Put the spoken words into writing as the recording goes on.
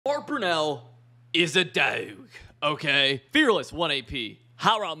Brunell is a dog, okay? Fearless, 1 AP.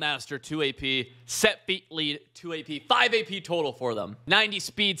 Hot Route Master, 2 AP. Set feet lead, 2 AP. 5 AP total for them. 90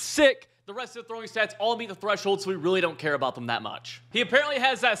 speed, sick. The rest of the throwing stats all meet the threshold, so we really don't care about them that much. He apparently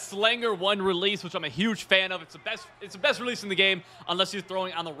has that Slanger 1 release, which I'm a huge fan of. It's the best release in the game, unless you're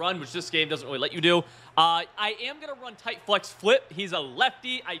throwing on the run, which this game doesn't really let you do. I am going to run tight flex flip. He's a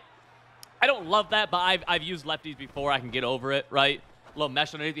lefty. I don't love that, but I've used lefties before. I can get over it, right? A little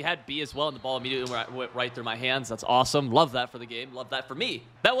mesh underneath. He had B as well, and the ball immediately went right through my hands. That's awesome. Love that for the game. Love that for me.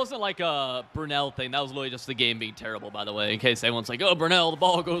 That wasn't like a Brunell thing. That was literally just the game being terrible, by the way, in case anyone's like, oh, Brunell, the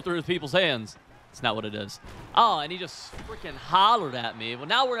ball goes through people's hands. It's not what it is. Oh, and he just freaking hollered at me. Well,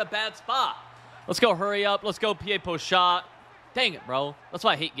 now we're in a bad spot. Let's go hurry up. Let's go PA post shot. Dang it, bro. That's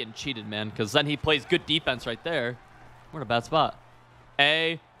why I hate getting cheated, man, because then he plays good defense right there. We're in a bad spot.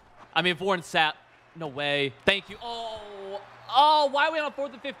 I mean, if we're in sap, no way. Thank you. Oh, why are we on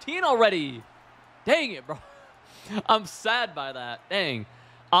 4th and 15 already? Dang it, bro. I'm sad by that. Dang.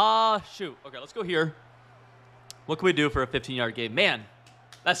 Shoot. Okay, let's go here. What can we do for a 15-yard game? Man,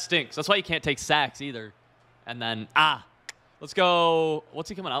 that stinks. That's why you can't take sacks either. And then, let's go. What's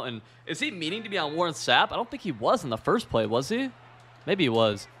he coming out in? Is he meaning to be on Warren Sapp? I don't think he was in the first play, was he? Maybe he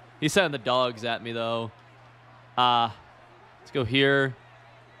was. He's sending the dogs at me, though. Let's go here.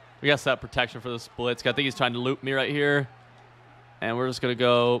 We got set protection for the splits. I think he's trying to loop me right here. And we're just going to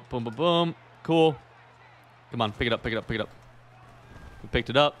go boom, boom, boom. Cool. Come on, pick it up, pick it up, pick it up. We picked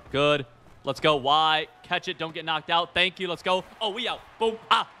it up. Good. Let's go. Y. Catch it. Don't get knocked out. Thank you. Let's go. Oh, we out. Boom.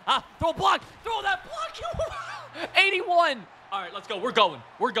 Throw a block. Throw that block. 81. All right, let's go. We're going.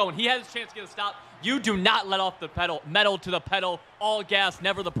 We're going. He has a chance to get a stop. You do not let off the pedal. Metal to the pedal. All gas,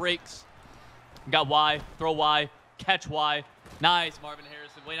 never the brakes. Got Y. Throw Y. Catch Y. Nice, Marvin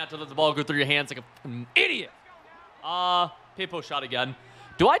Harrison. Wait not to let the ball go through your hands like an idiot. People shot again.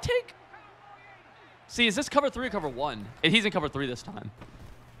 Do I take? See, is this cover 3 or cover 1? He's in cover 3 this time.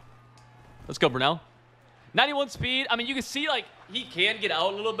 Let's go, Brunell. 91 speed. I mean, you can see, like, he can get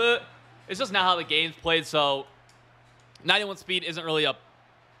out a little bit. It's just not how the game's played, so 91 speed isn't really a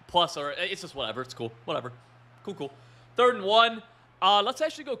plus, or it's just whatever. It's cool. Whatever. Cool, cool. 3rd and 1. Let's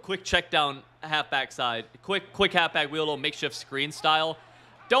actually go quick check down halfback side. Quick halfback wheel, little makeshift screen style.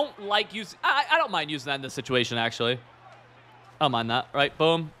 Don't like use. I don't mind using that in this situation, actually. I don't mind that. Right,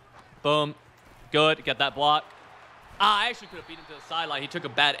 boom, boom. Good, get that block. I actually could have beat him to the sideline. He took a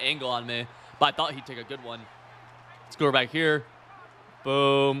bad angle on me, but I thought he'd take a good one. Let's go back here.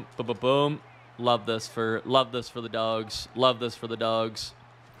 Boom, boom, boom, boom. Love this for the dogs. Love this for the dogs.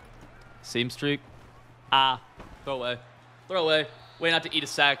 Seam streak. Throw away. Throw away. Way not to eat a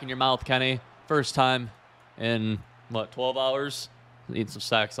sack in your mouth, Kenny. First time in, what, 12 hours? Eating some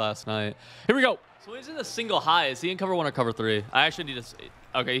sacks last night. Here we go. So he's in the single high. Is he in cover 1 or cover 3? I actually need to...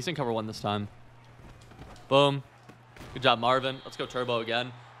 Okay, he's in cover 1 this time. Boom. Good job, Marvin. Let's go turbo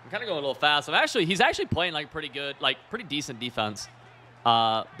again. I'm kind of going a little fast. He's actually playing like pretty good, like pretty decent defense.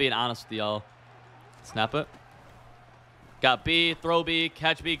 Being honest with y'all. Snap it. Got B, throw B,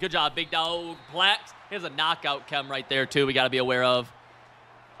 catch B. Good job, big dog. Plex. Here's a knockout chem right there, too, we got to be aware of.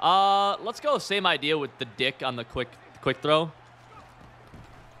 Let's go same idea with the dick on the quick throw.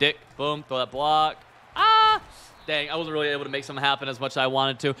 Dick, boom, throw that block. Dang, I wasn't really able to make something happen as much as I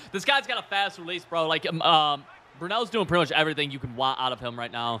wanted to. This guy's got a fast release, bro. Like, Brunell's doing pretty much everything you can want out of him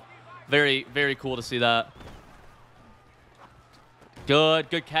right now. Very, very cool to see that.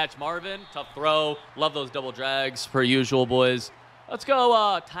 Good catch, Marvin. Tough throw. Love those double drags, per usual, boys. Let's go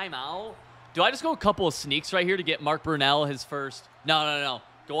timeout. Do I just go a couple of sneaks right here to get Mark Brunell his first? No.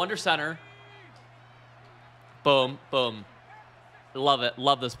 Go under center. Boom, boom. Love it.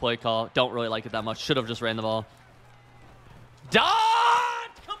 Love this play call. Don't really like it that much. Should have just ran the ball. Dot!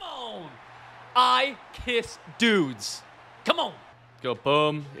 Come on! I kiss dudes. Come on. Go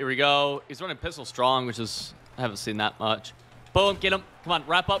boom. Here we go. He's running pistol strong, which is, I haven't seen that much. Boom, get him. Come on,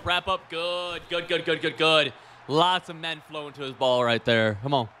 wrap up. Good. Lots of men flowing to his ball right there.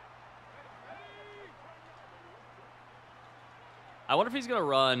 Come on. I wonder if he's going to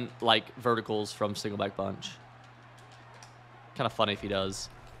run, like, verticals from single back bunch. Kind of funny if he does.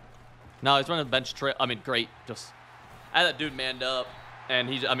 No, he's running bench trail. I mean, great. Just, I had that dude manned up, and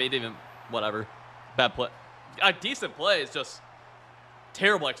he didn't even, whatever. Bad play. A decent play. It's just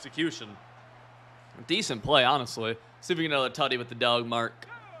terrible execution. Decent play, honestly. See if we can get another tutty with the dog mark.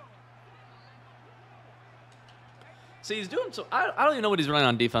 See, he's doing so. I don't even know what he's running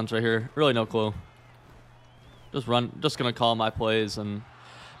on defense right here. Really no clue. Just gonna call my plays and.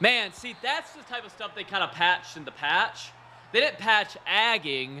 Man, see, that's the type of stuff they kind of patched in the patch. They didn't patch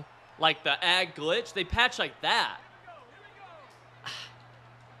agging like the ag glitch. They patched like that.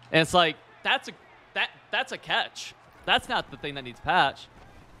 And it's like, that's a catch. That's not the thing that needs patch.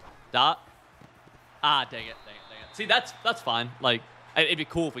 Dot. Ah, dang it. See, that's fine. Like, it'd be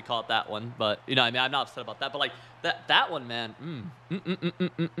cool if we caught that one, but you know, I mean, I'm not upset about that. But like that one, man.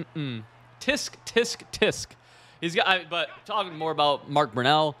 Tisk. He's got. But talking more about Mark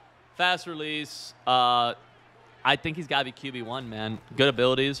Brunell, fast release. I think he's got to be QB1, man. Good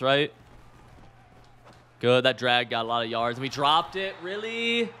abilities, right? Good. That drag got a lot of yards. We dropped it.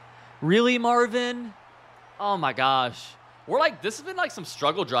 Really, Marvin? Oh my gosh. We're like, this has been like some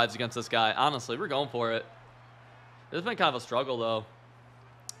struggle drives against this guy. Honestly, we're going for it. It's been kind of a struggle though.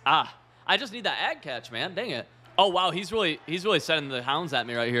 Ah, I just need that ag catch, man. Dang it. Oh wow, he's really sending the hounds at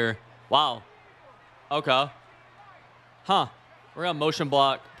me right here. Wow. Okay. Huh. We're gonna motion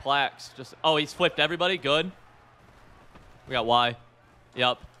block Plax. Just he's flipped everybody. Good. We got Y.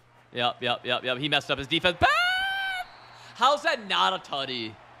 Yep. He messed up his defense. Bam! How's that not a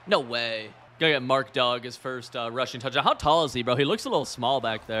tutty? No way. Gotta get Mark Dog his first rushing touchdown. How tall is he, bro? He looks a little small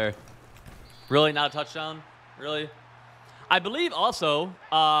back there. Really? Not a touchdown? Really? I believe also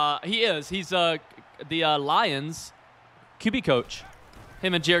he is. He's the Lions QB coach.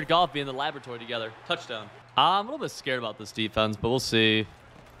 Him and Jared Goff being in the laboratory together. Touchdown. I'm a little bit scared about this defense, but we'll see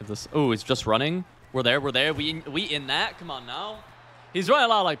if this. Oh, he's just running. We're there. We in that. Come on now. He's running a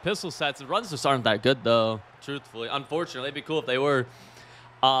lot of like pistol sets. The runs just aren't that good though. Truthfully, unfortunately, it'd be cool if they were.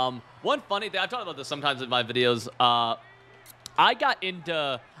 One funny thing I've talked about this sometimes in my videos. I got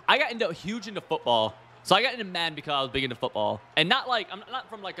huge into football. So I got into Madden because I was big into football, and not like I'm not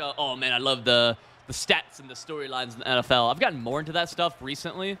from like a oh man I love the stats and the storylines in the NFL. I've gotten more into that stuff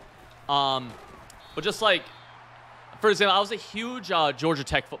recently, but just like for example, I was a huge Georgia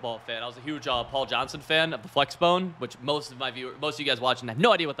Tech football fan. I was a huge Paul Johnson fan of the Flexbone, which most of you guys watching have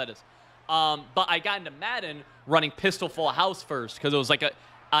no idea what that is. But I got into Madden running pistol full house first because it was like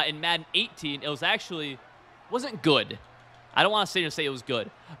in Madden 18 it was actually wasn't good. I don't want to say it was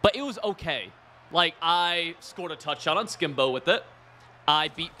good, but it was okay. Like, I scored a touchdown on Skimbo with it. I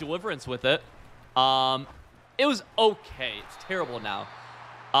beat Deliverance with it. It was okay. It's terrible now.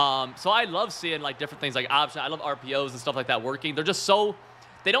 So I love seeing, like, different things like option. I love RPOs and stuff like that working. They're just so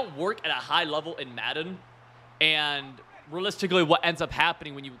 – they don't work at a high level in Madden. And realistically, what ends up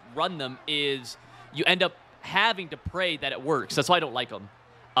happening when you run them is you end up having to pray that it works. That's why I don't like them.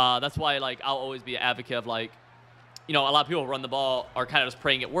 That's why, like, I'll always be an advocate of, like, you know, a lot of people who run the ball are kind of just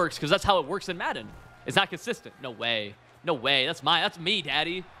praying it works because that's how it works in Madden. It's not consistent. No way. That's me,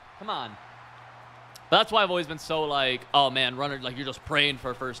 Daddy. Come on. But that's why I've always been so like, oh man, runner, like you're just praying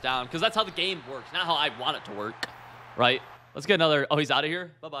for a first down because that's how the game works, not how I want it to work, right? Let's get another. Oh, he's out of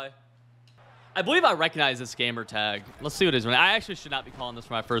here. Bye-bye. I believe I recognize this gamer tag. Let's see what it is. I actually should not be calling this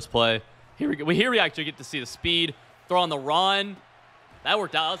for my first play. Here we go. Here we actually get to see the speed. Throw on the run. That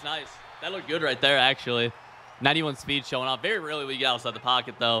worked out. That was nice. That looked good right there, actually. 91 speed showing off. Very rarely we get outside the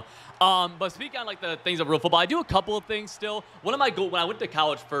pocket, though. But speaking on, like, the things of real football, I do a couple of things still. One of my goals, when I went to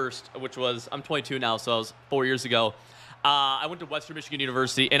college first, which was, I'm 22 now, so I was 4 years ago, I went to Western Michigan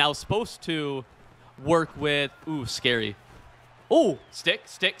University, and I was supposed to work with, scary. Stick.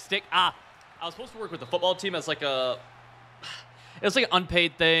 I was supposed to work with the football team as, like, it was, like, an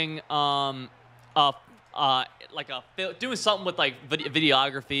unpaid thing, doing something with, like,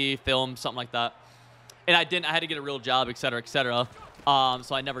 videography, film, something like that. And I didn't. I had to get a real job, et cetera, et cetera.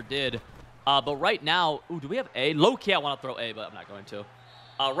 So I never did. But right now, do we have A? Low-key, I want to throw A, but I'm not going to.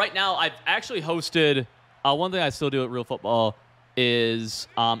 Right now, I've actually hosted, one thing I still do at Real Football is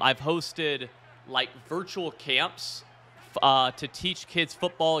I've hosted, like, virtual camps to teach kids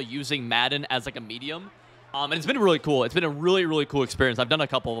football using Madden as, like, a medium. And it's been really cool. It's been a really, really cool experience. I've done a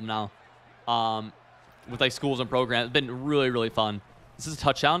couple of them now with, like, schools and programs. It's been really, really fun. Is this a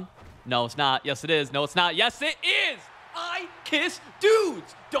touchdown? No, it's not. Yes, it is. No, it's not. Yes, it is. I kiss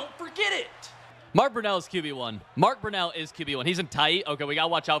dudes. Don't forget it. Mark Brunell is QB1. Mark Brunell is QB1. He's in tight. Okay, we got to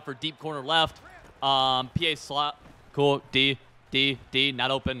watch out for deep corner left. PA slot. Cool. D.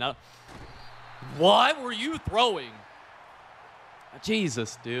 Not open. No. What were you throwing?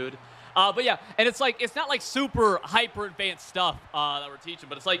 Jesus, dude. But yeah, and it's like, it's not like super hyper advanced stuff that we're teaching,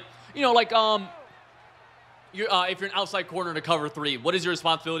 but it's like, you know, like, if you're an outside corner to cover 3, what is your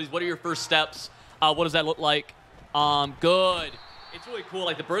responsibilities? What are your first steps? What does that look like? Good. It's really cool.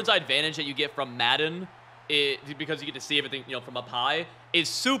 Like the bird's eye advantage that you get from Madden, because you get to see everything, you know, from up high, is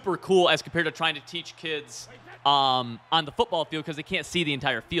super cool as compared to trying to teach kids on the football field because they can't see the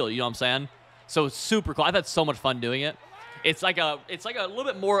entire field. You know what I'm saying? So it's super cool. I've had so much fun doing it. It's like a little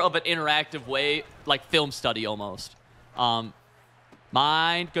bit more of an interactive way, like film study almost. Good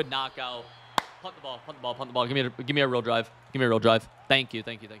knockout. Punt the ball. Punt the ball. Punt the ball. Give me a real drive. Give me a real drive. Thank you.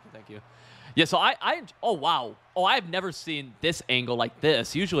 Thank you. Thank you. Thank you. Yeah. So oh wow. Oh, I've never seen this angle like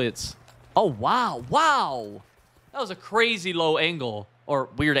this. Usually it's. Oh wow. Wow. That was a crazy low angle or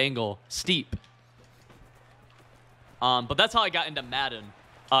weird angle. Steep. But that's how I got into Madden.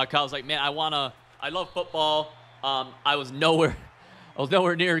 'Cause I was like, man, I love football. I was nowhere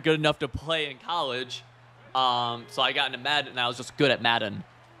near good enough to play in college. So I got into Madden, and I was just good at Madden.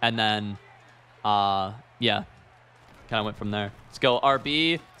 And then, yeah, kind of went from there. Let's go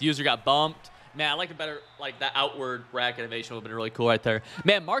RB. The user got bumped. Man, I like it better. Like that outward rack animation would have been really cool right there.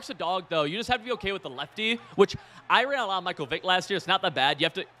 Man, Mark's a dog though. You just have to be okay with the lefty, which I ran a lot of Michael Vick last year. It's not that bad. You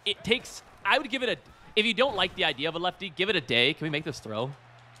have to. It takes. I would give it a. If you don't like the idea of a lefty, give it a day. Can we make this throw?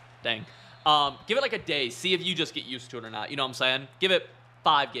 Dang. Give it like a day. See if you just get used to it or not. You know what I'm saying? Give it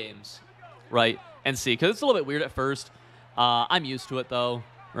 5 games, right? And see, because it's a little bit weird at first. I'm used to it though,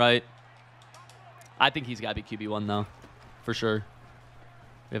 right? I think he's got to be QB1 though, for sure.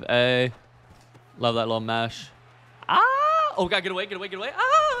 We have A. Love that little mesh. Ah! Oh, God, get away, get away, get away.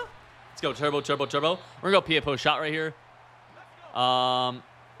 Ah! Let's go turbo, turbo, turbo. We're going to go PA post shot right here.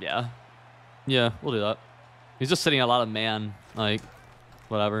 Yeah. Yeah, we'll do that. He's just sitting a lot of man, like,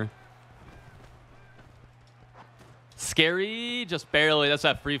 whatever. Scary, just barely. That's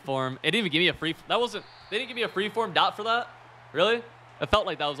that free form. It didn't even give me a free. That wasn't. They didn't give me a free form dot for that. Really? It felt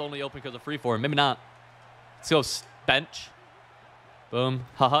like that was only open because of free form. Maybe not. Let's go bench. Boom.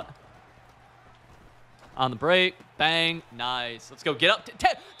 Haha. On the break. Bang. Nice. Let's go get up.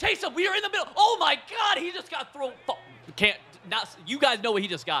 Taysom, we are in the middle. Oh my God, he just got thrown. Can't. Not. You guys know what he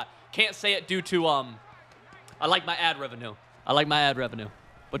just got. Can't say it due to I like my ad revenue. I like my ad revenue.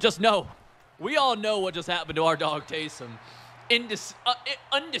 But just know. We all know what just happened to our dog Taysom.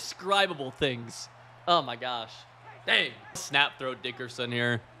 Undescribable things. Oh my gosh. Dang. Snap throw Dickerson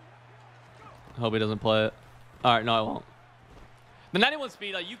here. Hope he doesn't play it. All right, no, I won't. The 91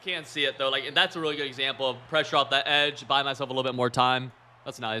 speed, you can see it though. Like that's a really good example of pressure off that edge. Buy myself a little bit more time.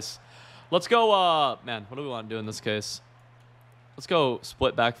 That's nice. Let's go. Man, what do we want to do in this case? Let's go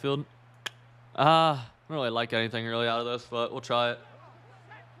split backfield. I don't really like anything really out of this, but we'll try it.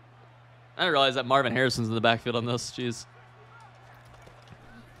 I didn't realize that Marvin Harrison's in the backfield on this. Jeez.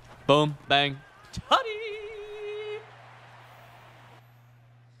 Boom. Bang. Tutty.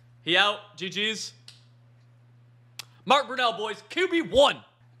 He out. GG's. Mark Brunell, boys. QB1.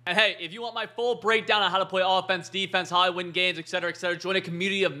 And hey, if you want my full breakdown on how to play offense, defense, how I win games, etc., join a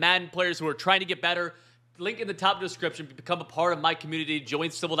community of Madden players who are trying to get better. Link in the top description. Become a part of my community.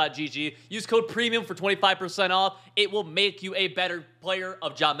 Join civil.gg. Use code PREMIUM for 25% off. It will make you a better player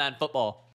of John Madden football.